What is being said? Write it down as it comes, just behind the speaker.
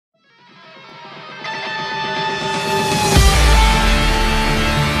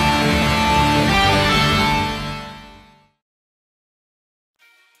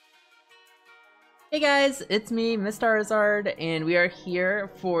guys, it's me, Miss Charizard, and we are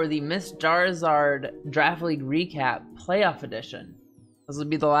here for the Miss Charizard Draft League Recap Playoff Edition. This will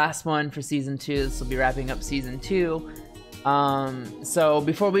be the last one for Season 2. This will be wrapping up Season 2. So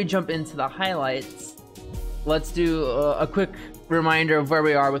before we jump into the highlights, let's do a quick reminder of where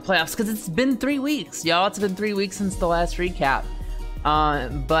we are with playoffs, because it's been 3 weeks, y'all. It's been 3 weeks since the last recap.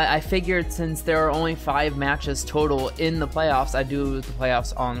 But I figured since there are only 5 matches total in the playoffs, I do the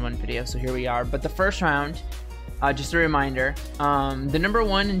playoffs all in one video, so here we are. But the first round, just a reminder, the number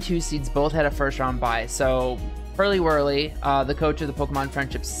 1 and 2 seeds both had a first round bye. So Hurly Whirly, the coach of the Pokemon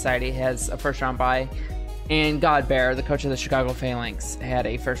Friendship Society, has a first round bye, and Godbear, the coach of the Chicago Phalanx, had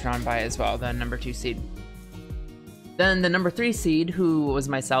a first round bye as well, the number 2 seed. Then the number 3 seed, who was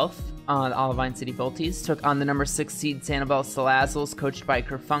myself, the Olivine City Volties, took on the number 6 seed Sanibel Salazzles, coached by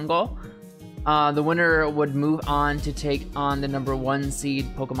Kerfungal. The winner would move on to take on the number 1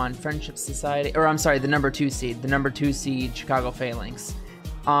 seed Pokemon Friendship Society, or I'm sorry, the number 2 seed Chicago Phalanx.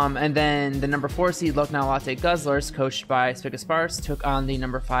 And then the number 4 seed Loknow Latte Guzzlers, coached by Spigospars, took on the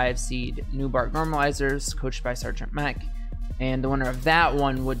number 5 seed Newbark Normalizers, coached by Sergeant Mech. And the winner of that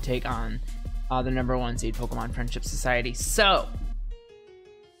one would take on the number 1 seed Pokemon Friendship Society. So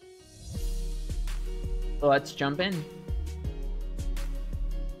let's jump in.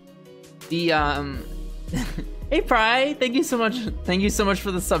 The hey Pry, thank you so much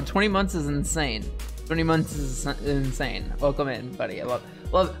for the sub. 20 months is insane. 20 months is insane. Welcome in, buddy. I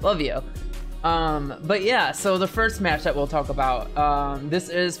love you. But yeah, so the first match that we'll talk about, this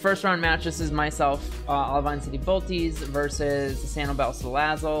is first round match. This is myself, Olivine City Volties versus the Sanibel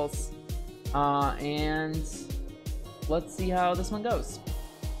Salazzles. And let's see how this one goes.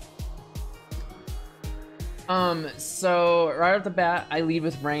 So right off the bat, I lead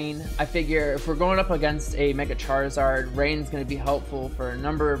with Rain. I figure if we're going up against a Mega Charizard, Rain's going to be helpful for a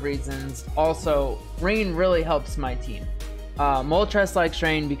number of reasons. Also, Rain really helps my team. Moltres likes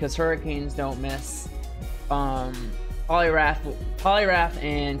Rain because Hurricanes don't miss. Poliwrath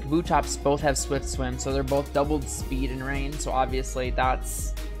and Kabutops both have Swift Swim, so they're both doubled speed in Rain, so obviously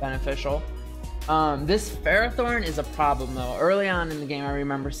that's beneficial. This Ferrothorn is a problem though. Early on in the game, I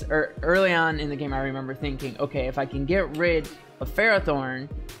remember thinking, okay, if I can get rid of Ferrothorn,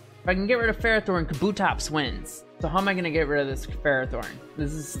 Kabutops wins. So how am I gonna get rid of this Ferrothorn?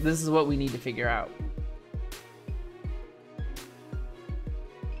 This is what we need to figure out.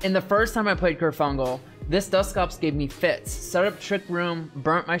 And the first time I played Kerfungal, this Dusclops gave me fits. Set up Trick Room,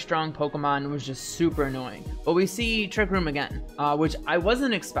 burnt my strong Pokemon, was just super annoying. But we see Trick Room again, which I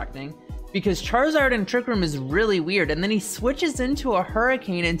wasn't expecting, because Charizard in Trick Room is really weird, and then he switches into a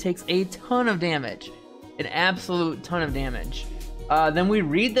Hurricane and takes a ton of damage. An absolute ton of damage. Then we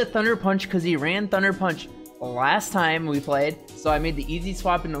read the Thunder Punch because he ran Thunder Punch last time we played, so I made the easy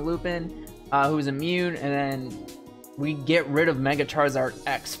swap into Lupin, who was immune, and then we get rid of Mega Charizard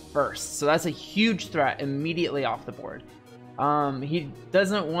X first. So that's a huge threat immediately off the board. He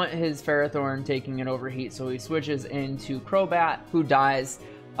doesn't want his Ferrothorn taking an overheat, so he switches into Crobat, who dies.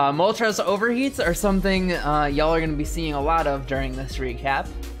 Moltres overheats are something y'all are going to be seeing a lot of during this recap.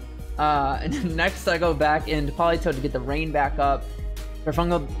 And next I go back into Politoed to get the Rain back up.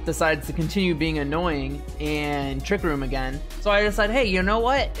 Kerfungal decides to continue being annoying and Trick Room again. So I decide, hey, you know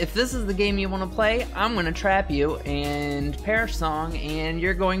what? If this is the game you want to play, I'm going to trap you and Perish Song, and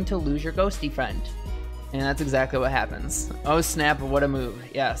you're going to lose your ghosty friend. And that's exactly what happens. Oh snap, what a move.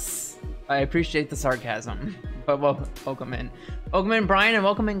 Yes, I appreciate the sarcasm. But welcome in. Welcome in, Brian, and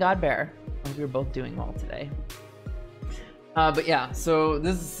welcome in, Godbear. I hope you're both doing well today. But yeah, so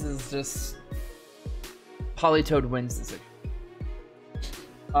this is just Politoed wins this.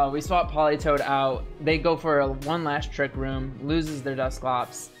 We swap Politoed out. They go for one last Trick Room, loses their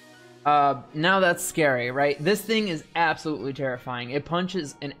Dusclops. Now that's scary, right? This thing is absolutely terrifying. It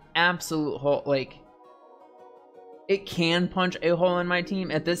punches an absolute hole, like, it can punch a hole in my team.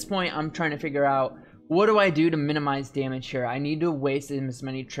 At this point, I'm trying to figure out, what do I do to minimize damage here? I need to waste as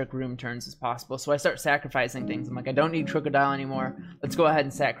many Trick Room turns as possible. So I start sacrificing things. I'm like, I don't need Crocodile anymore. Let's go ahead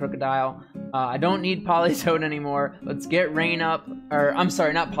and sack Crocodile. I don't need Politoed anymore. Let's get Rain up. Or, I'm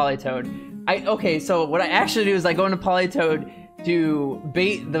sorry, not Politoed. Okay, so what I actually do is I go into Politoed to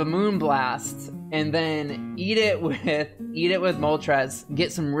bait the Moonblast and then eat it with Moltres.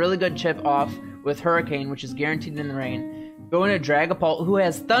 Get some really good chip off with Hurricane, which is guaranteed in the Rain. Go into Dragapult, who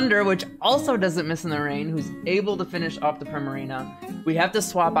has Thunder, which also doesn't miss in the Rain, who's able to finish off the Primarina. We have to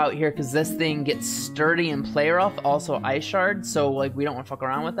swap out here because this thing gets Sturdy and Play Rough, also Ice Shard, so like we don't want to fuck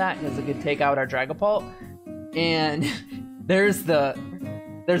around with that because it could take out our Dragapult. And there's the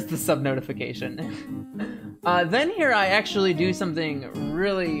sub notification. Then here I actually do something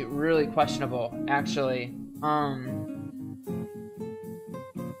really, really questionable, actually.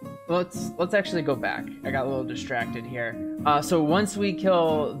 Let's actually go back. I got a little distracted here. So once we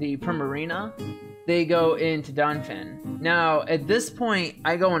kill the Primarina, they go into Dunfin. Now, at this point,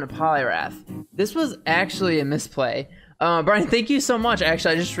 I go into Poliwrath. This was actually a misplay. Brian, thank you so much.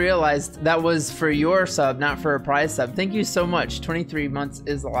 Actually, I just realized that was for your sub, not for a prize sub. Thank you so much. 23 months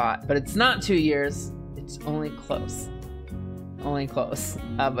is a lot, but it's not 2 years. It's only close. Only close.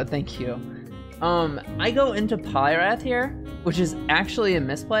 But thank you. I go into Poliwrath here, which is actually a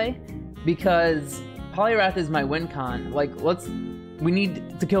misplay, because Poliwrath is my win con. Like, we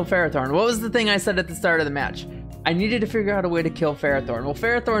need to kill Ferrothorn. What was the thing I said at the start of the match? I needed to figure out a way to kill Ferrothorn. Well,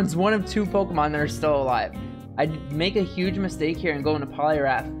 Ferrothorn's one of 2 Pokemon that are still alive. I'd make a huge mistake here and go into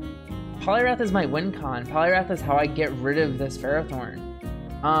Poliwrath. Poliwrath is my win con. Poliwrath is how I get rid of this Ferrothorn.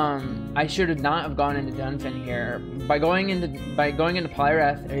 I should not have gone into Dunfin here. By going into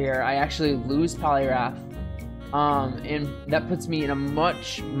Poliwrath here, I actually lose Poliwrath. And that puts me in a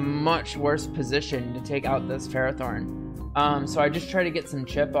much, much worse position to take out this Ferrothorn. So I just try to get some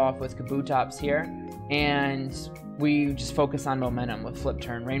chip off with Kabutops here, and we just focus on momentum with Flip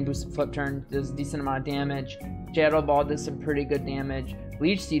Turn. Rain Boosted Flip Turn does a decent amount of damage. Shadow Ball does some pretty good damage.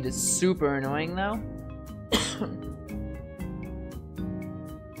 Leech Seed is super annoying though.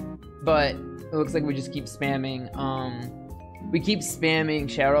 But it looks like we just keep spamming. We keep spamming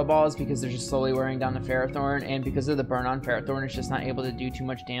Shadow Balls because they're just slowly wearing down the Ferrothorn, and because of the burn on Ferrothorn, it's just not able to do too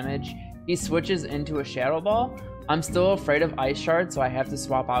much damage. He switches into a Shadow Ball. I'm still afraid of Ice Shard, so I have to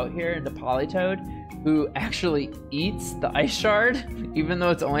swap out here into Politoed, who actually eats the Ice Shard, even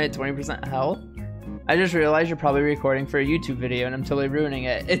though it's only at 20% health. I just realized you're probably recording for a YouTube video and I'm totally ruining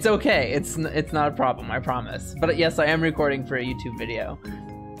it. It's okay, it's not a problem, I promise. But yes, I am recording for a YouTube video.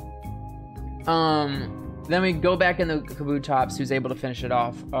 Then we go back into Kabutops, who's able to finish it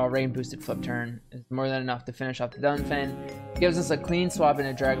off. Rain Boosted Flip Turn is more than enough to finish off the Dunfin. Gives us a clean swap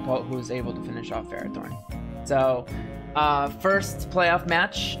into Dragapult, who is able to finish off Ferrothorn. So, first playoff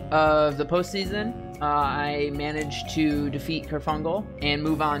match of the postseason, I managed to defeat Kerfungal and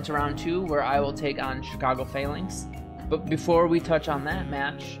move on to round 2, where I will take on Chicago Phalanx. But before we touch on that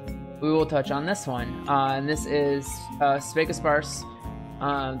match, we will touch on this one. And this is Spegasparse,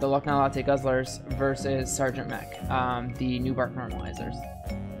 the Lucknow Latte Guzzlers versus Sergeant Mech, the New Bark Normalizers.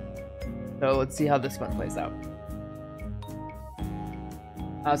 So let's see how this one plays out.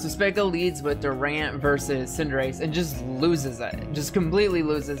 So Spega leads with Durant versus Cinderace and just loses it. Just completely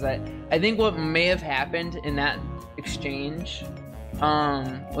loses it. I think what may have happened in that exchange,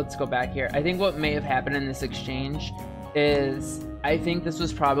 let's go back here. I think what may have happened in this exchange is, I think this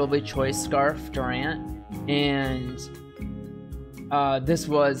was probably Choice Scarf Durant, and this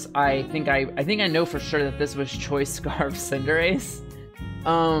was, I think I know for sure that this was Choice Scarf Cinderace.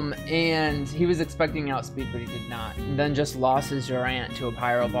 And he was expecting Outspeed, but he did not. And then just lost his Durant to a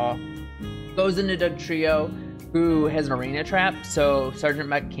Pyro Ball. Goes into Dugtrio, who has an Arena Trap, so Sergeant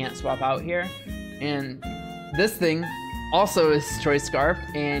Mech can't swap out here. And this thing also is Choice Scarf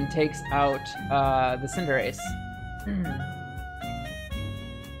and takes out the Cinderace.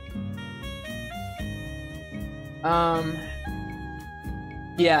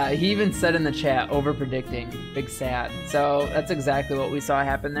 Yeah, he even said in the chat, over-predicting, big sad. So that's exactly what we saw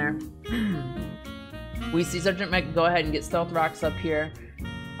happen there. We see Sergeant Mech go ahead and get Stealth Rocks up here,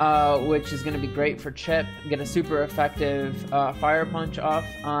 which is going to be great for Chip. Get a super effective Fire Punch off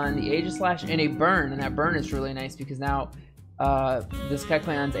on the Aegislash and a Burn, and that Burn is really nice because now this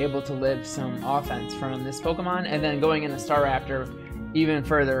Kecleon's able to live some offense from this Pokemon, and then going into Staraptor even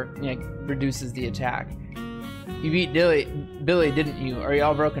further, you know, reduces the attack. You beat Billy, didn't you? Are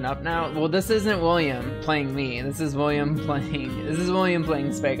y'all broken up now? Well, this isn't William playing me. This is William playing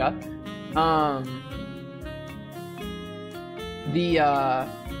Spega. The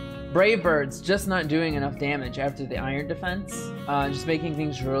Brave Bird's just not doing enough damage after the Iron Defense, just making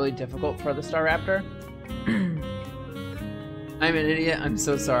things really difficult for the Staraptor. I'm an idiot. I'm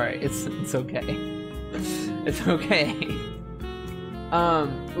so sorry. It's okay. It's okay.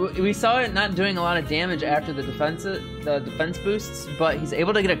 We saw it not doing a lot of damage after the defense boosts, but he's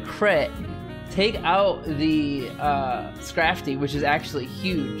able to get a crit, take out the Scrafty, which is actually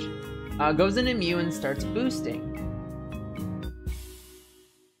huge. Goes into Mew and starts boosting.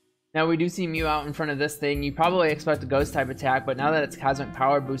 Now we do see Mew out in front of this thing. You probably expect a Ghost type attack, but now that it's Cosmic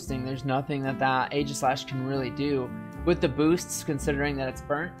Power boosting, there's nothing that Aegislash can really do with the boosts, considering that it's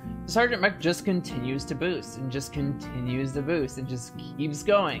burnt. Sergeant Mech just continues to boost and just continues to boost and just keeps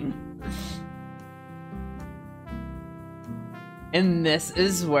going. And this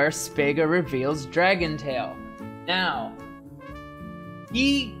is where Spega reveals Dragon Tail. Now,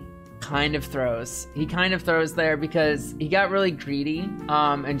 he kind of throws there because he got really greedy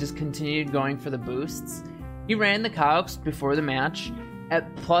and just continued going for the boosts. He ran the Cogs before the match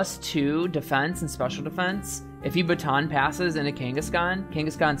at +2 defense and special defense. If he baton passes into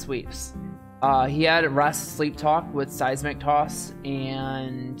Kangaskhan sweeps. He had Rest Sleep Talk with Seismic Toss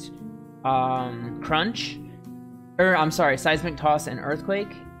and Crunch. Seismic Toss and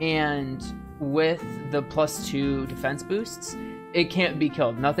Earthquake. And with the +2 defense boosts, it can't be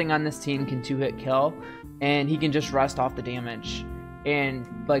killed. Nothing on this team can 2-hit kill, and he can just rest off the damage. And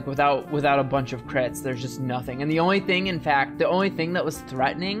like without a bunch of crits, there's just nothing. And the only thing that was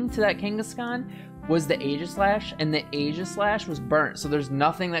threatening to that Kangaskhan was the Aegislash, and the Aegislash was burnt. So there's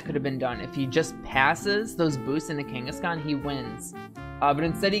nothing that could have been done. If he just passes those boosts into Kangaskhan, he wins. But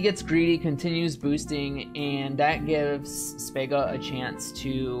instead he gets greedy, continues boosting, and that gives Spega a chance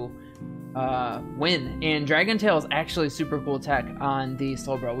to win. And Dragon Tail is actually super cool tech on the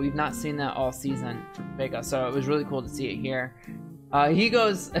Slowbro. We've not seen that all season for Spega, so it was really cool to see it here.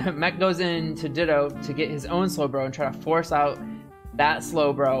 Mech goes into Ditto to get his own Slowbro and try to force out that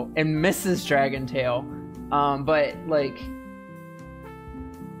Slowbro and misses Dragon Tail. But like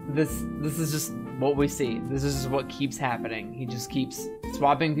this is just what we see. This is just what keeps happening. He just keeps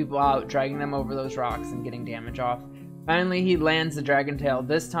swapping people out, dragging them over those rocks and getting damage off. Finally, he lands the Dragon Tail,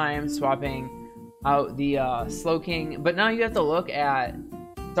 this time swapping out the Slowking. But now you have to look at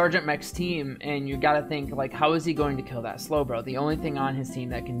Sergeant Mech's team, and you gotta think, like, how is he going to kill that Slowbro? The only thing on his team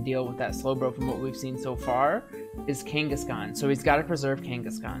that can deal with that Slowbro from what we've seen so far is Kangaskhan. So he's got to preserve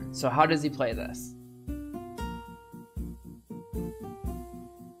Kangaskhan. So how does he play this?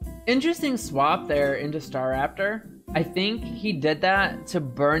 Interesting swap there into Staraptor. I think he did that to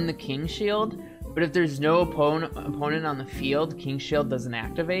burn the King Shield, but if there's no opponent on the field, King Shield doesn't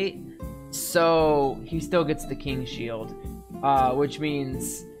activate. So he still gets the King Shield, which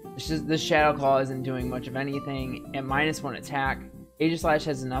means the Shadow Claw isn't doing much of anything. At -1 attack, Aegislash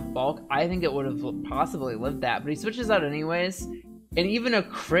has enough bulk. I think it would have possibly lived that, but he switches out anyways. And even a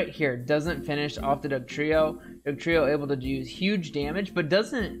crit here doesn't finish off the Dugtrio. Dugtrio able to do huge damage, but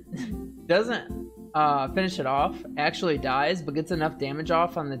doesn't finish it off. Actually dies, but gets enough damage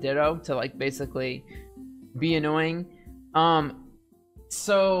off on the Ditto to like basically be annoying.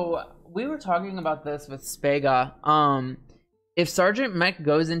 So we were talking about this with Spega. If Sergeant Mech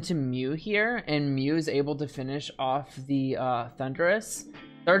goes into Mew here and Mew is able to finish off the Thunderous,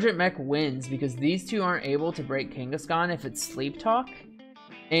 Sergeant Mech wins because these two aren't able to break Kangaskhan if it's Sleep Talk.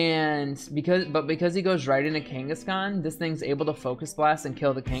 And because he goes right into Kangaskhan, this thing's able to Focus Blast and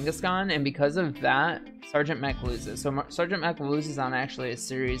kill the Kangaskhan, and because of that, Sergeant Mech loses. So Sergeant Mech loses on actually a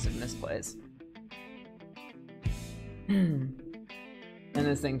series of misplays. And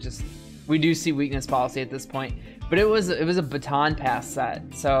this thing just, we do see weakness policy at this point, but it was a baton pass set,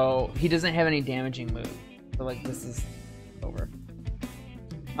 so he doesn't have any damaging move. So like this is over.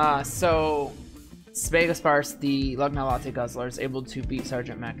 So Spega Sparse, the Lugna Latte Guzzler, is able to beat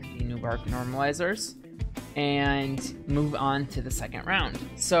Sergeant Mech, the New Bark Normalizers, and move on to the second round.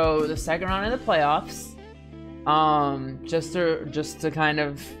 So the second round of the playoffs, just to kind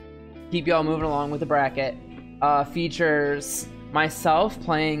of keep y'all moving along with the bracket, features myself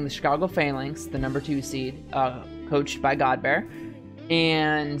playing the Chicago Phalanx, the #2 seed, coached by Godbear.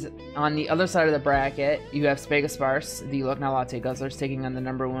 And on the other side of the bracket, you have Spega Sparse, the Lugna Latte Guzzlers, taking on the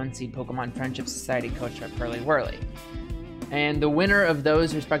 #1 seed Pokemon Friendship Society, coached by Pearly Whirly. And the winner of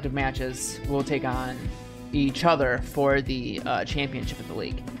those respective matches will take on each other for the championship of the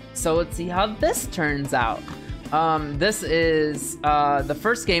league. So let's see how this turns out. This is the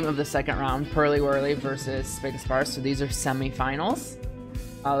first game of the second round, Pearly Whirly versus Spega Sparse. So these are semifinals.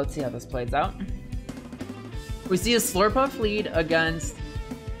 Let's see how this plays out. We see a Slurpuff lead against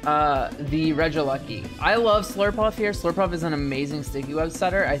the Regieleki. I love Slurpuff here. Slurpuff is an amazing sticky web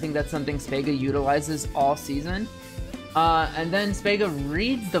setter. I think that's something Spega utilizes all season. And then Spega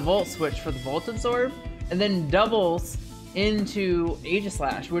reads the Volt Switch for the Volt Absorb, and then doubles into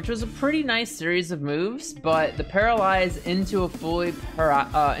Aegislash, which was a pretty nice series of moves, but the Paralyze into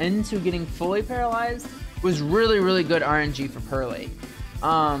getting fully paralyzed was really good RNG for Pearly,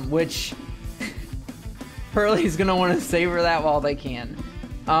 which Pearly's gonna want to savor that while they can.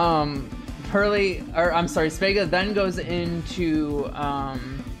 Spega then goes into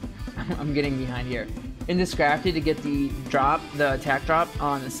I'm getting behind here, into Scrafty to get the attack drop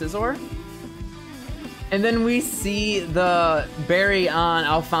on the Scizor. And then we see the berry on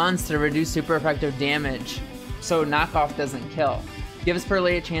Alphonse to reduce super effective damage, so knockoff doesn't kill. Gives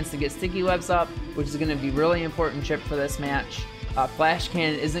Pearly a chance to get sticky webs up, which is going to be really important chip for this match. Flash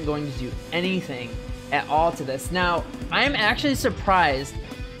Cannon isn't going to do anything at all to this. Now, I'm actually surprised.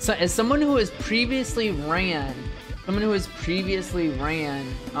 So, as someone who has previously ran,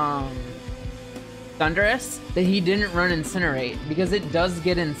 Thunderous, that he didn't run Incinerate, because it does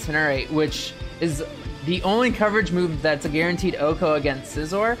get Incinerate, which is the only coverage move that's a guaranteed OHKO against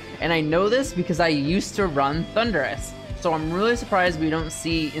Scizor, and I know this because I used to run Thunderous. So I'm really surprised we don't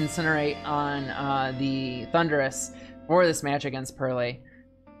see Incinerate on the Thunderous for this match against Pearly.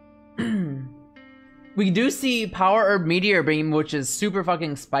 We do see Power Herb Meteor Beam, which is super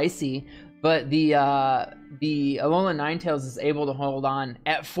fucking spicy, but the Alolan Ninetales is able to hold on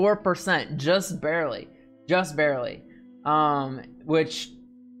at 4%, just barely. Which,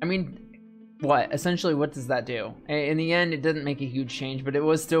 I mean, what? Essentially, what does that do? In the end, it didn't make a huge change, but it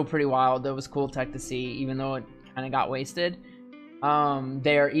was still pretty wild. It was cool tech to see, even though it kind of got wasted.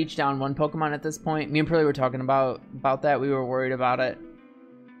 They are each down 1 Pokemon at this point. Me and Pearly were talking about that. We were worried about it.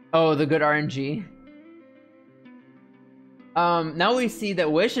 Oh, the good RNG. Now we see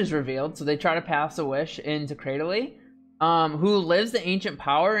that Wish is revealed, so they try to pass a Wish into Cradily, who lives the Ancient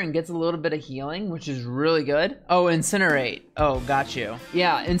Power and gets a little bit of healing, which is really good. Oh, Incinerate. Oh, got you.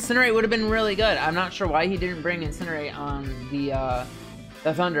 Yeah, Incinerate would have been really good. I'm not sure why he didn't bring Incinerate on the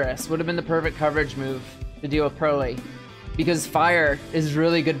Thunderous. Would have been the perfect coverage move to deal with Pearly, because Fire is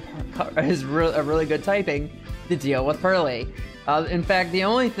really good, a really good typing to deal with Pearly. In fact, the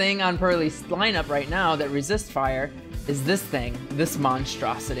only thing on Pearly's lineup right now that resists Fire is this thing, this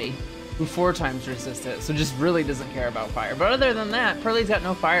monstrosity, who 4 times resists it, so just really doesn't care about Fire. But other than that, Pearly's got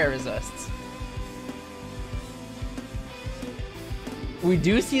no Fire resists. We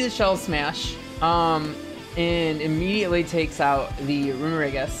do see the Shell Smash, and immediately takes out the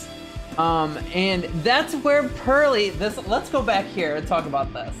Runerigus. And that's where Pearly, let's go back here and talk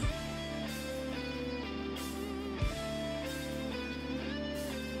about this.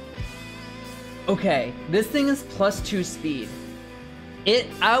 Okay, this thing is +2 speed. It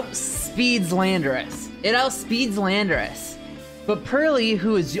outspeeds Landorus. But Pearly,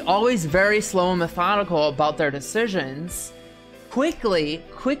 who is always very slow and methodical about their decisions, quickly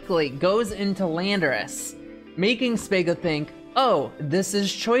goes into Landorus, making Spega think, oh, this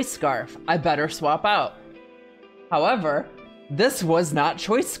is Choice Scarf, I better swap out. However, this was not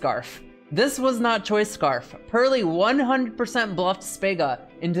Choice Scarf. Pearly 100% bluffed Spega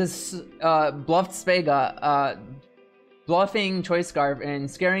into bluffing Choice Scarf and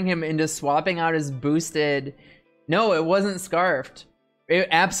scaring him into swapping out his boosted. No, it wasn't Scarfed. It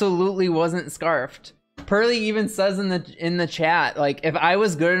absolutely wasn't Scarfed. Pearly even says in the chat, like, if I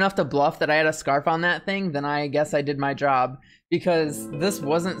was good enough to bluff that I had a Scarf on that thing, then I guess I did my job. Because this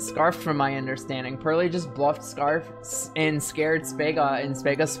wasn't Scarfed from my understanding. Pearly just bluffed Scarf and scared Spega, and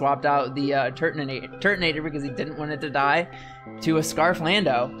Spega swapped out the Turtonator because he didn't want it to die to a Scarf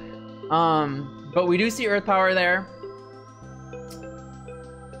Lando. But we do see Earth Power there.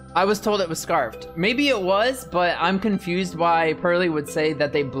 I was told it was Scarfed. Maybe it was, but I'm confused why Pearly would say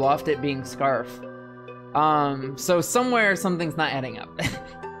that they bluffed it being Scarf. So somewhere something's not adding up.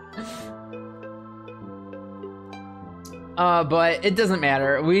 But it doesn't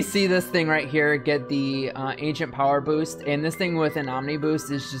matter. We see this thing right here get the Ancient Power boost, and this thing with an Omni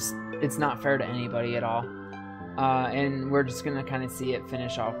boost is just, it's not fair to anybody at all. And we're just gonna kind of see it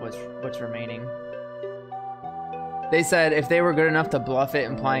finish off what's remaining. They said if they were good enough to bluff it,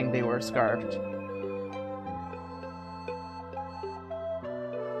 implying they were Scarfed.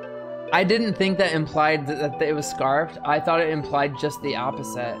 I didn't think that implied that it was Scarfed. I thought it implied just the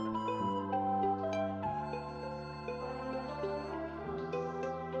opposite.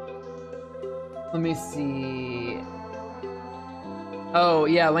 Let me see. Oh,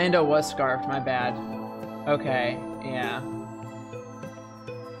 yeah, Lando was Scarfed, my bad. Okay, yeah.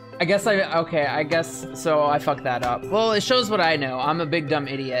 I guess so I fucked that up. Well, it shows what I know. I'm a big dumb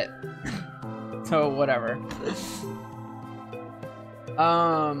idiot. So, whatever.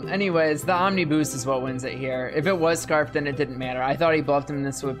 Anyways, the Omni Boost is what wins it here. If it was Scarfed, then it didn't matter. I thought he bluffed him in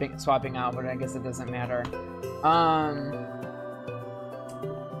the swapping out, but I guess it doesn't matter.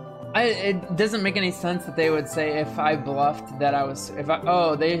 It doesn't make any sense that they would say if I bluffed that I was,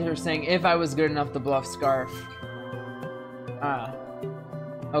 oh, they were saying if I was good enough to bluff Scarf.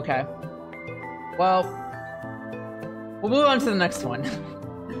 Okay. Well, we'll move on to the next one.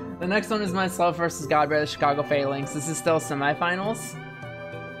 The next one is myself versus Godbear, the Chicago Phalanx. This is still semifinals.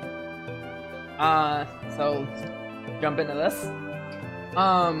 So jump into this.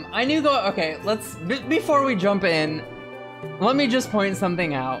 I knew okay, before we jump in, let me just point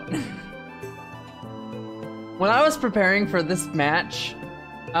something out. When I was preparing for this match,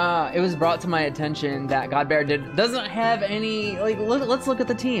 It was brought to my attention that Godbear doesn't have any, like, let's look at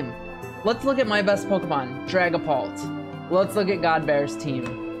the team. Let's look at my best Pokemon, Dragapult. Let's look at Godbear's team.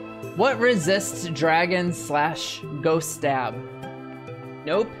 What resists Dragon / Ghost Stab?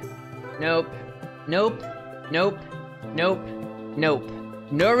 Nope. Nope. Nope. Nope. Nope. Nope.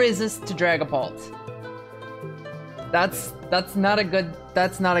 No resist to Dragapult. That's not a good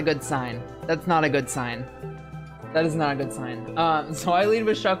sign. That's not a good sign. That is not a good sign. So I lead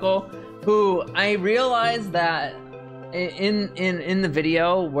with Shuckle, who I realized that in the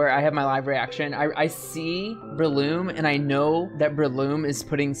video where I have my live reaction, I see Breloom, and I know that Breloom is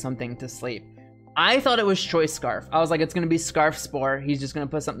putting something to sleep. I thought it was Choice Scarf. I was like, it's gonna be Scarf Spore. He's just gonna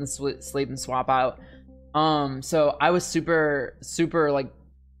put something to sleep and swap out. So I was super like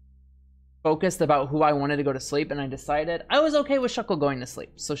focused about who I wanted to go to sleep, and I decided I was okay with Shuckle going to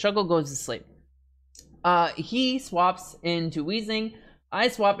sleep. So Shuckle goes to sleep. He swaps into Weezing, I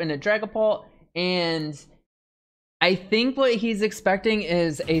swap into Dragapult, and I think what he's expecting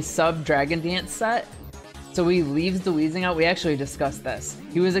is a sub Dragon Dance set. So he leaves the Weezing out. We actually discussed this.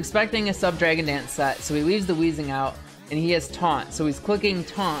 He was expecting a sub Dragon Dance set, so he leaves the Weezing out, and he has Taunt. So he's clicking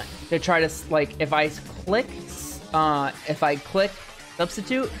Taunt to try to, like, if I click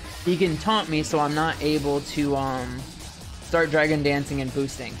Substitute, he can taunt me, so I'm not able to start Dragon Dancing and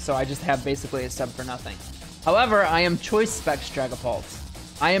boosting. So I just have basically a sub for nothing. However, I am Choice Specs Dragapult.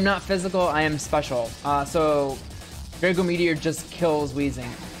 I am not physical, I am special. So Draco Meteor just kills Weezing,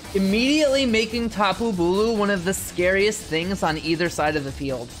 immediately making Tapu Bulu one of the scariest things on either side of the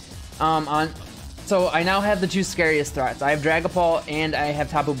field. So I now have the two scariest threats. I have Dragapult and I have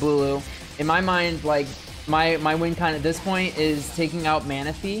Tapu Bulu. In my mind, like, my win con at this point is taking out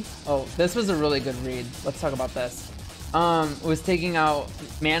Manaphy. Oh, this was a really good read. Let's talk about this. Was taking out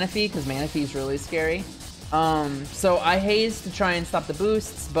Manaphy, because Manaphy is really scary. So I haze to try and stop the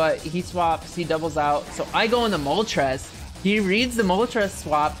boosts, but he swaps, he doubles out. So I go into Moltres. He reads the Moltres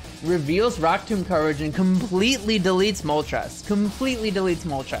swap, reveals Rock Tomb coverage, and completely deletes Moltres. Completely deletes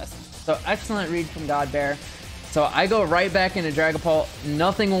Moltres. So excellent read from Godbear. So I go right back into Dragapult.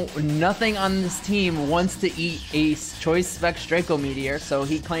 Nothing on this team wants to eat a Choice Specs Draco Meteor, so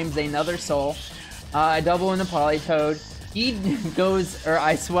he claims another soul. I double into Politoed. He goes, or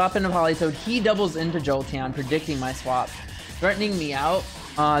I swap into Politoed. He doubles into Jolteon, predicting my swap, threatening me out.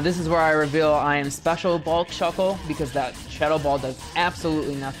 This is where I reveal I am Special Bulk Shuckle, because that Shadow Ball does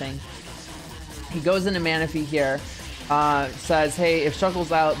absolutely nothing. He goes into Manaphy here, says, hey, if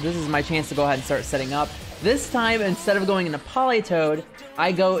Shuckle's out, this is my chance to go ahead and start setting up. This time, instead of going into Politoed,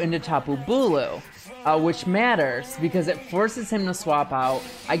 I go into Tapu Bulu, which matters because it forces him to swap out.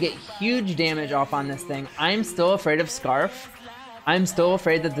 I get huge damage off on this thing. I'm still afraid of Scarf. I'm still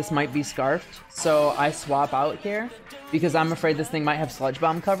afraid that this might be Scarfed, so I swap out here because I'm afraid this thing might have Sludge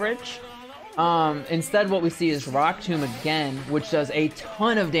Bomb coverage. Instead, what we see is Rock Tomb again, which does a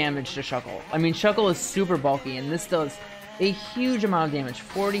ton of damage to Shuckle. I mean, Shuckle is super bulky, and this does a huge amount of damage,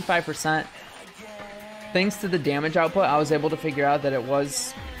 45%. Thanks to the damage output, I was able to figure out that it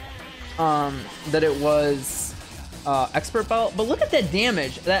was Expert Belt. But look at that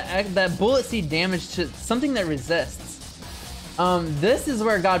damage, that Bullet Seed damage to something that resists. This is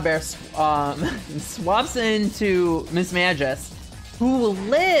where Godbear swaps into Mismagius, who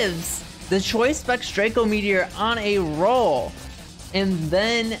lives the Choice Specs Draco Meteor on a roll. And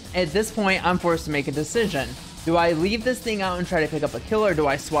then at this point, I'm forced to make a decision. Do I leave this thing out and try to pick up a kill, or do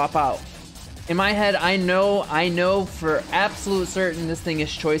I swap out? In my head, I know for absolute certain this thing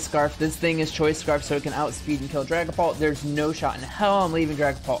is Choice Scarf. This thing is Choice Scarf, so it can outspeed and kill Dragapult. There's no shot in hell I'm leaving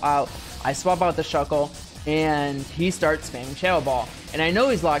Dragapult out. I swap out the Shuckle, and he starts spamming Shadow Ball. And I know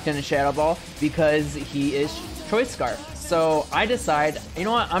he's locked into Shadow Ball because he is Choice Scarf. So I decide, you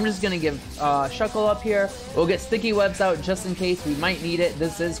know what, I'm just going to give Shuckle up here. We'll get Sticky Webs out just in case we might need it.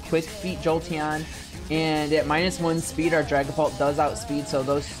 This is Quick Feet Jolteon, and at -1 speed, our Dragapult does outspeed, so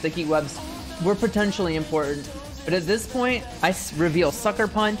those Sticky Webs were potentially important. But at this point, I reveal Sucker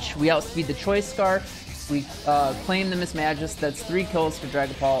Punch. We outspeed the Choice Scarf. We claim the Mismagius. That's 3 kills for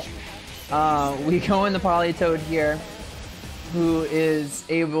Dragapult. We go in the Politoed here, who is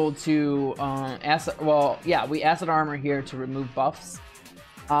able to we Acid Armor here to remove buffs.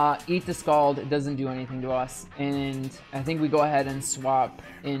 Eat the Scald, it doesn't do anything to us. And I think we go ahead and swap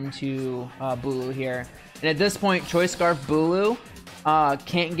into Bulu here. And at this point, Choice Scarf Bulu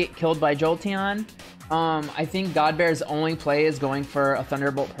can't get killed by Jolteon. I think Godbear's only play is going for a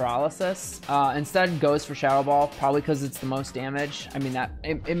Thunderbolt Paralysis. Instead goes for Shadow Ball, probably because it's the most damage. I mean,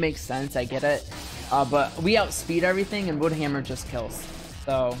 it makes sense, I get it. But we outspeed everything, and Wood Hammer just kills.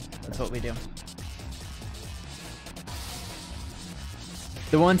 So that's what we do.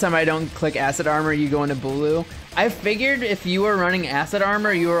 The one time I don't click Acid Armor, you go into Blue. I figured if you were running Acid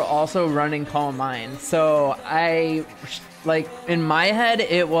Armor, you were also running Calm Mind. So like, in my head,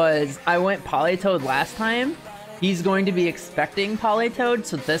 it was, I went Politoed last time. He's going to be expecting Politoed,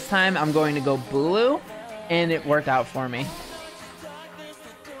 so this time I'm going to go Blue, and it worked out for me.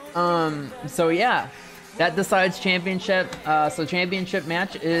 So yeah, that decides championship. So championship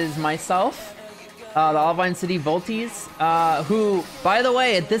match is myself, the Olivine City Volties, who, by the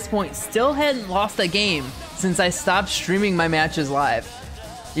way, at this point still hadn't lost a game since I stopped streaming my matches live.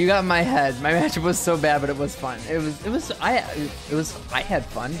 You got my head. My match was so bad, but it was fun. I had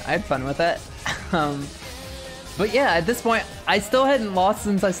fun. I had fun with it. But yeah, at this point, I still hadn't lost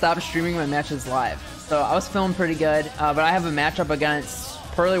since I stopped streaming my matches live. So I was feeling pretty good, but I have a matchup against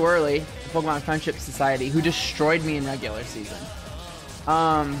Pearly Whirly, the Pokemon Friendship Society, who destroyed me in regular season.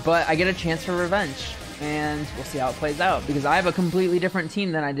 But I get a chance for revenge, and we'll see how it plays out, because I have a completely different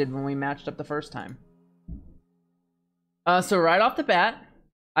team than I did when we matched up the first time. So right off the bat,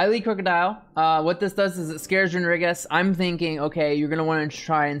 I lead Crocodile. What this does is it scares Rodriguez. I'm thinking, okay, you're going to want to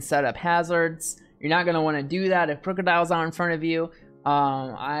try and set up hazards. You're not going to want to do that if Crocodile's out in front of you.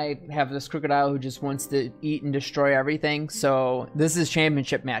 I have this Crocodile who just wants to eat and destroy everything. So this is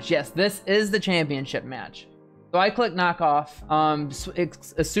championship match. Yes, this is the championship match. So I click knockoff,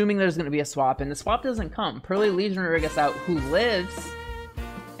 assuming there's going to be a swap, and the swap doesn't come. Pearly leaves Rodriguez out, who lives,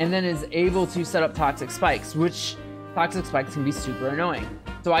 and then is able to set up Toxic Spikes, which Toxic Spikes can be super annoying.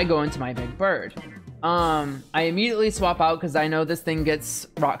 So I go into my Big Bird. I immediately swap out because I know this thing gets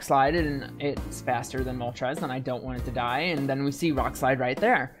Rock Slided and it's faster than Moltres and I don't want it to die, and then we see Rock Slide right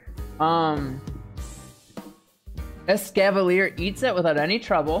there. Escavalier eats it without any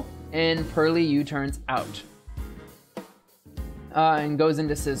trouble, and Pearly U-turns out. And goes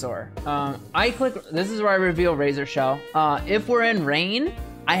into Scizor. I click, this is where I reveal Razor Shell. If we're in rain,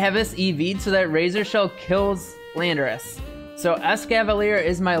 I have this EV'd so that Razor Shell kills Landorus. So Escavalier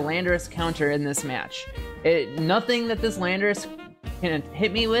is my Landorus counter in this match. Nothing that this Landorus can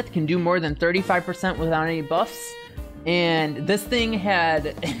hit me with can do more than 35% without any buffs. And this thing had,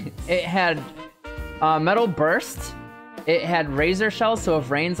 it had Metal Burst, it had Razor Shell, so if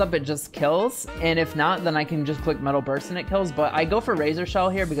rain's up it just kills, and if not then I can just click Metal Burst and it kills. But I go for Razor Shell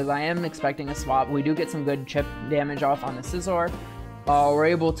here because I am expecting a swap. We do get some good chip damage off on the Scizor. We're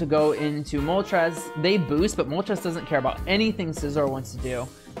able to go into Moltres. They boost, but Moltres doesn't care about anything Scizor wants to do.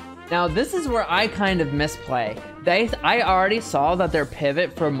 Now, this is where I kind of misplay. I already saw that their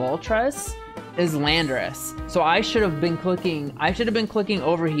pivot for Moltres is Landorus. So I should have been clicking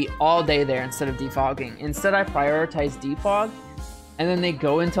Overheat all day there instead of defogging. Instead, I prioritize defog, and then they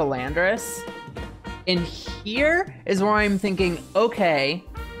go into Landorus. And here is where I'm thinking, okay,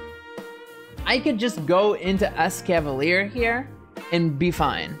 I could just go into Escavalier here and be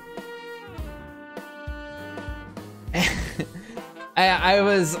fine.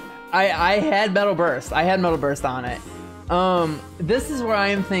 I had Metal Burst. I had Metal Burst on it. This is where I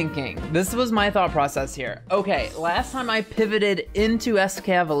am thinking. This was my thought process here. Okay, last time I pivoted into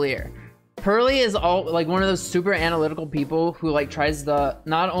Escavalier. Pearly is like one of those super analytical people who like tries to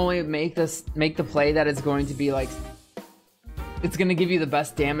not only make the play that it's going to be like, it's going to give you the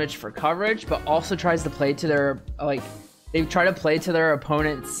best damage for coverage, but also tries to play to their like, they try to play to their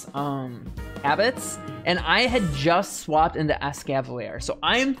opponent's habits, and I had just swapped into Escavalier. So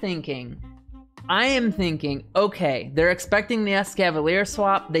I am thinking, okay, they're expecting the Escavalier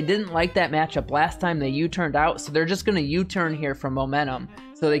swap. They didn't like that matchup last time they U-turned out, so they're just going to U-turn here for momentum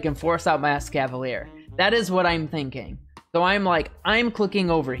so they can force out my Escavalier. That is what I'm thinking. So I'm like, I'm clicking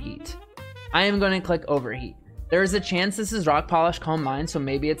Overheat. I am going to click Overheat. There's a chance this is Rock Polish Calm Mind, so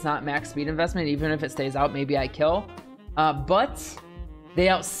maybe it's not max speed investment. Even if it stays out, maybe I kill. But they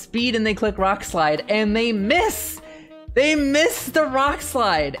outspeed and they click Rock Slide, and they miss! They miss the Rock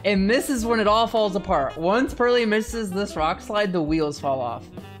Slide! And this is when it all falls apart. Once Pearly misses this Rock Slide, the wheels fall off.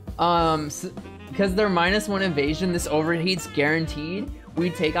 Because they're -1 evasion, this Overheat's guaranteed. We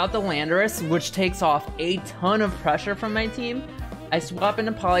take out the Landorus, which takes off a ton of pressure from my team. I swap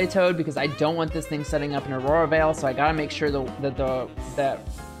into Politoed because I don't want this thing setting up an Aurora Veil, so I gotta make sure that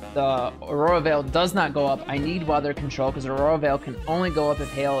the Aurora Veil does not go up. I need weather control because Aurora Veil can only go up if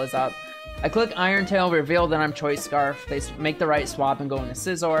Hail is up. I click Iron Tail, reveal, then I'm Choice Scarf. They make the right swap and go into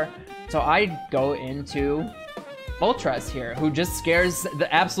Scizor. So I go into Moltres here, who just scares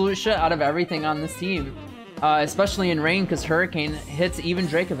the absolute shit out of everything on this team. Especially in rain because Hurricane hits even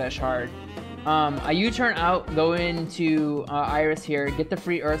Dracovish hard. I U-turn out, go into Iris here, get the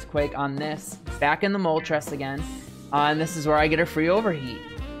free Earthquake on this, back in the Moltres again. And this is where I get a free Overheat.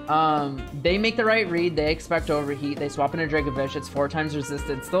 They make the right read. They expect overheat. They swap into Dracovish. It's 4 times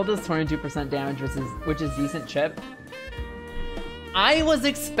resisted. Still does 22% damage, which is decent chip. I was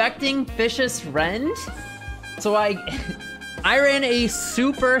expecting Vicious Rend, so I ran a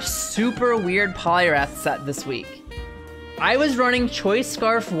super weird Polyrath set this week. I was running Choice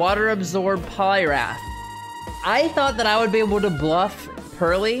Scarf, Water Absorb, Polyrath. I thought that I would be able to bluff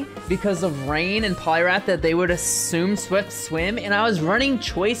Pearly because of Rain and Polyrath, that they would assume Swift Swim, and I was running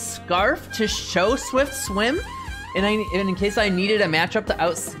Choice Scarf to show Swift Swim, and in case I needed a matchup to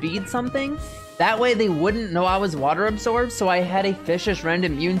outspeed something. That way they wouldn't know I was Water Absorbed, so I had a Vicious Rend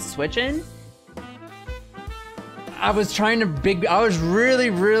immune switch in. I was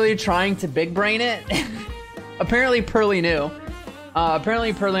really trying to big brain it. Apparently Pearly knew.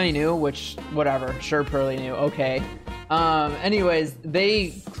 Which, whatever, sure, Pearly knew, okay. Anyways,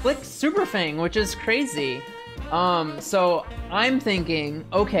 they clicked Super Fang, which is crazy. So I'm thinking,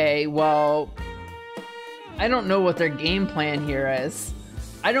 okay, well, I don't know what their game plan here is.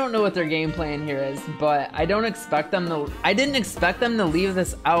 But I didn't expect them to leave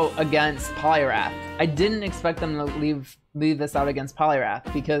this out against Polyrath. I didn't expect them to leave this out against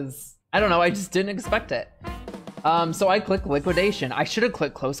Polyrath because, I don't know, I just didn't expect it. So I clicked Liquidation. I should have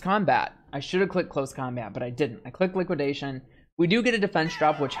clicked Close Combat. But I didn't. I clicked Liquidation. We do get a defense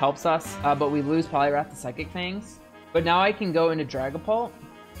drop, which helps us, but we lose Polyrath to Psychic Fangs. But now I can go into Dragapult.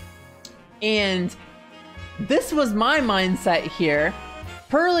 And this was my mindset here.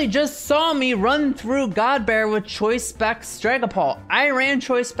 Pearly just saw me run through Godbear with Choice Specs Dragapult. I ran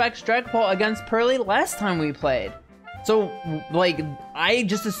Choice Specs Dragapult against Pearly last time we played. So, like, I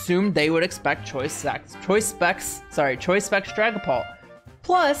just assumed they would expect Choice Specs Dragapult.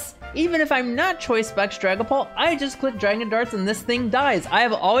 Plus, even if I'm not Choice Specs Dragapult, I just click Dragon Darts and this thing dies. I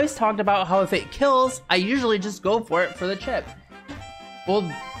have always talked about how if it kills, I usually just go for it for the chip. Well,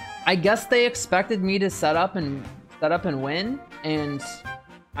 I guess they expected me to set up and win, and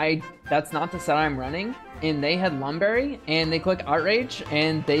that's not the set I'm running. And they had Lumberry, and they click Outrage,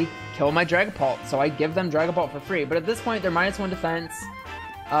 and they kill my Dragapult. So I give them Dragapult for free. But at this point, they're -1 defense.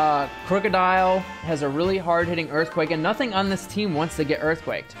 Crocodile has a really hard-hitting Earthquake, and nothing on this team wants to get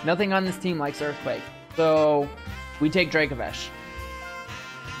Earthquaked. Nothing on this team likes Earthquake. So we take Dracovish.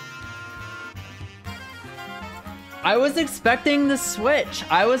 I was expecting the switch.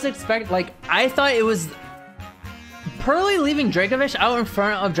 I thought it was... Pearly leaving Dracovish out in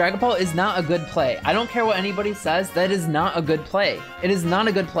front of Dragapult is not a good play. I don't care what anybody says, that is not a good play. It is not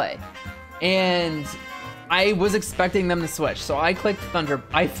a good play. And I was expecting them to switch, so I clicked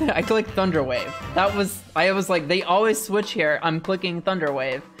I clicked Thunder Wave. I was like, they always switch here, I'm clicking Thunder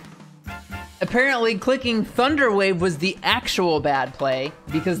Wave. Apparently clicking Thunder Wave was the actual bad play,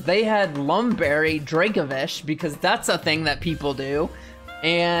 because they had Lumberry Dracovish, because that's a thing that people do,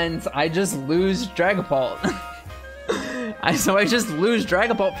 and I just lose Dragapult. So I just lose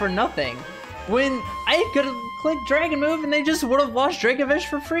Dragapult for nothing. When I could have clicked Dragon Move and they just would have lost Dracovish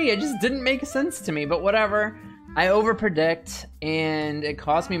for free. It just didn't make sense to me, but whatever. I overpredict and it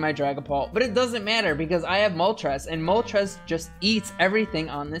cost me my Dragapult, but it doesn't matter because I have Moltres, and Moltres just eats everything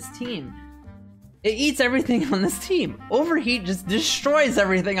on this team. It eats everything on this team. Overheat just destroys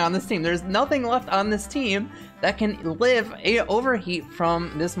everything on this team. There's nothing left on this team that can live a overheat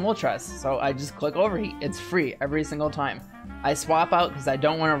from this Moltres. So I just click Overheat. It's free every single time. I swap out because I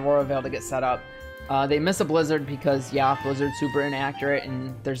don't want Aurora Veil to get set up. They miss a Blizzard because, yeah, Blizzard's super inaccurate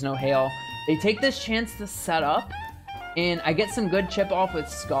and there's no Hail. They take this chance to set up, and I get some good chip off with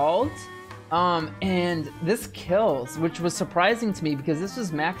Scald. And this kills, which was surprising to me because this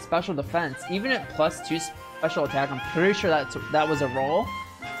was max special defense. Even at +2 special attack, I'm pretty sure that was a roll.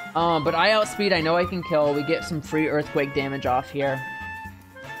 But I outspeed, I know I can kill. We get some free Earthquake damage off here.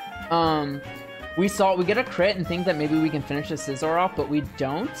 We get a crit and think that maybe we can finish the Scizor off, but we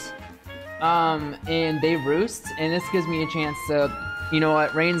don't. And they roost, and this gives me a chance to, you know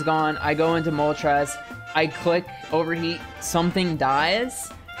what, Rain's gone. I go into Moltres, I click Overheat, something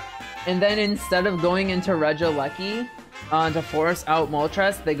dies. And then instead of going into Regieleki to force out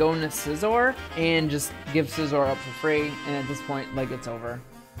Moltres, they go into Scizor and just give Scizor up for free. And at this point, like, it's over.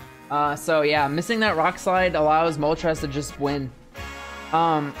 So yeah, missing that Rock Slide allows Moltres to just win.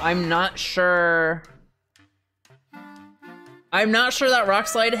 I'm not sure that Rock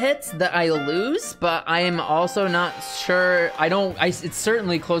Slide hits, that I lose, but I am also not sure. It's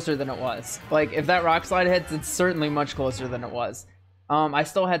certainly closer than it was. Like, if that Rock Slide hits, it's certainly much closer than it was. I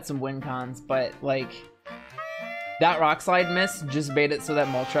still had some win cons, but like that Rock Slide miss just made it so that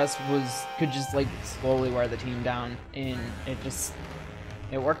Moltres could just like slowly wear the team down, and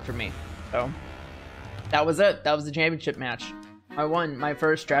it worked for me. So that was it. That was the championship match. I won my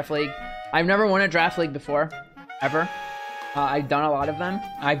first draft league. I've never won a draft league before, ever. I've done a lot of them.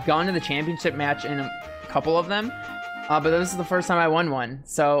 I've gone to the championship match in a couple of them, but this is the first time I won one.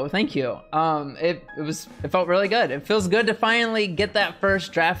 So thank you. It felt really good. It feels good to finally get that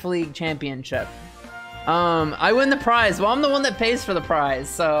first draft league championship. I win the prize. Well, I'm the one that pays for the prize,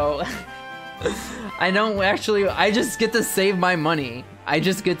 so I don't actually. I just get to save my money.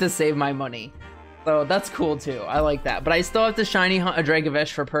 So that's cool too. I like that. But I still have to shiny hunt a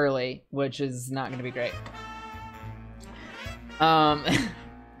Dragovish for Pearly, which is not going to be great.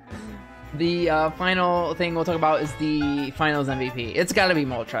 The final thing we'll talk about is the finals MVP. It's got to be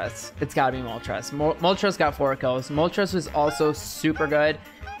Moltres. Moltres got 4 kills. Moltres was also super good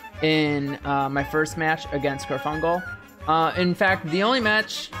in my first match against Corfungal. In fact, the only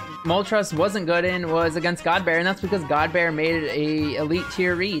match Moltres wasn't good in was against Godbear, and that's because Godbear made a elite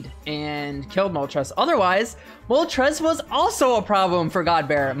tier read and killed Moltres. Otherwise, Moltres was also a problem for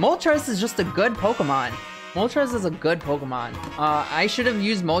Godbear. Moltres is just a good Pokemon. I should have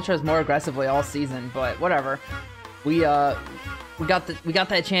used Moltres more aggressively all season, but whatever. We got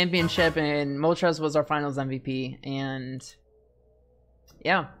that championship, and Moltres was our finals MVP, and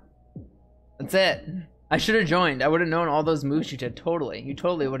yeah, that's it. I should have joined. I would have known all those moves you did. Totally. You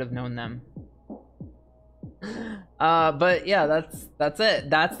totally would have known them. But yeah, that's it.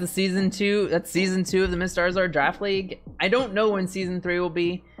 That's the season 2. That's season 2 of the Mr. Charizard Draft League. I don't know when season 3 will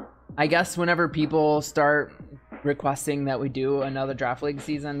be. I guess whenever people start requesting that we do another Draft League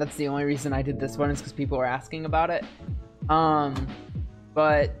season. That's the only reason I did this one, is because people were asking about it.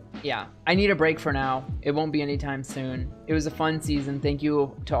 But yeah, I need a break for now. It won't be anytime soon. It was a fun season. Thank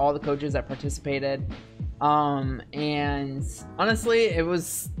you to all the coaches that participated. And honestly, it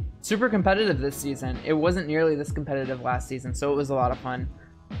was super competitive this season. It wasn't nearly this competitive last season, so it was a lot of fun.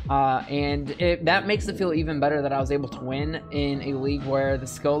 And that makes it feel even better that I was able to win in a league where the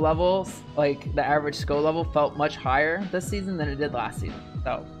skill levels, like the average skill level, felt much higher this season than it did last season.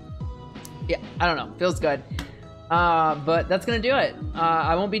 So yeah, I don't know, feels good. But that's gonna do it.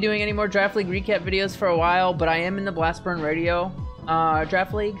 I won't be doing any more Draft League recap videos for a while, but I am in the Blastburn Radio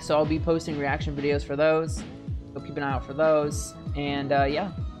Draft League, so I'll be posting reaction videos for those. So keep an eye out for those. And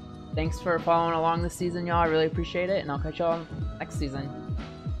yeah, thanks for following along this season, y'all. I really appreciate it, and I'll catch y'all next season.